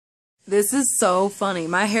This is so funny.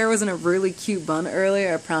 My hair was in a really cute bun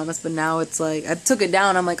earlier, I promise, but now it's like, I took it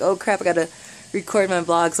down. I'm like, oh crap, I gotta record my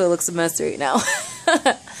vlog so it looks a mess right now.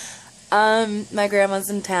 My grandma's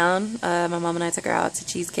in town. My mom and I took her out to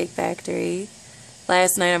Cheesecake Factory.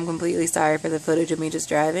 Last night, I'm completely sorry for the footage of me just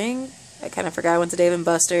driving. I kind of forgot I went to Dave &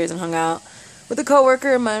 Buster's and hung out with a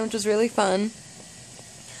coworker of mine, which was really fun.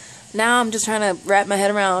 Now I'm just trying to wrap my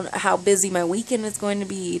head around how busy my weekend is going to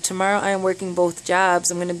be. Tomorrow I am working both jobs.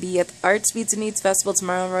 I'm going to be at the Arts, Beats, and Needs Festival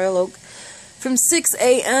tomorrow in Royal Oak from 6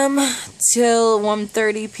 a.m. till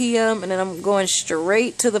 1:30 p.m. And then I'm going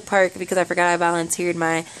straight to the park because I forgot I volunteered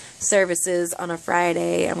my services on a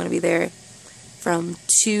Friday. I'm going to be there from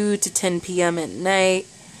 2 to 10 p.m. at night.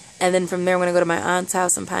 And then from there I'm going to go to my aunt's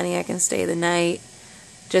house in Pontiac and stay the night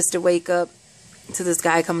just to wake up to this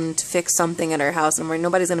guy coming to fix something at her house, and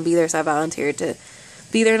nobody's going to be there, so I volunteered to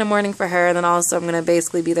be there in the morning for her. And then also I'm going to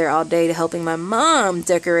basically be there all day to helping my mom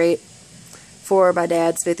decorate for my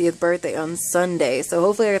dad's 50th birthday on Sunday. So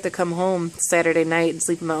hopefully I get to come home Saturday night and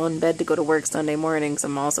sleep in my own bed to go to work Sunday morning, so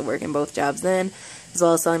I'm also working both jobs then, as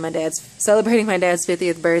well as celebrating my dad's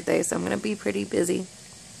 50th birthday, so I'm going to be pretty busy.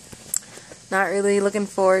 Not really looking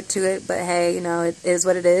forward to it, but hey, you know, it is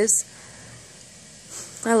what it is.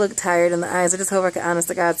 I look tired in the eyes. I just hope I can, honest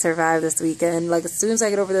to God, survive this weekend. Like, as soon as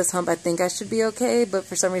I get over this hump, I think I should be okay, but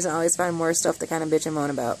for some reason I always find more stuff to kind of bitch and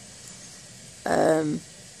moan about.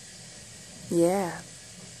 Yeah.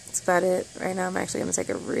 That's about it. Right now I'm actually going to take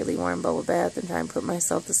a really warm bubble bath and try and put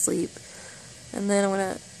myself to sleep. And then I'm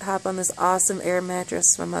going to hop on this awesome air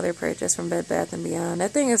mattress my mother purchased from Bed Bath & Beyond.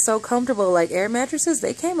 That thing is so comfortable. Like, air mattresses,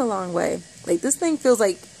 they came a long way. Like, this thing feels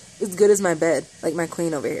like as good as my bed. Like my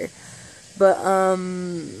queen over here. But, I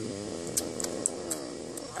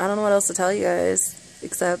don't know what else to tell you guys,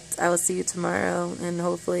 except I will see you tomorrow, and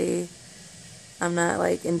hopefully I'm not,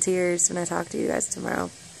 like, in tears when I talk to you guys tomorrow.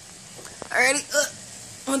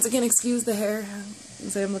 Alrighty, once again, excuse the hair.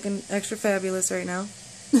 I'm looking extra fabulous right now.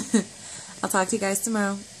 I'll talk to you guys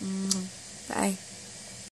tomorrow. Bye.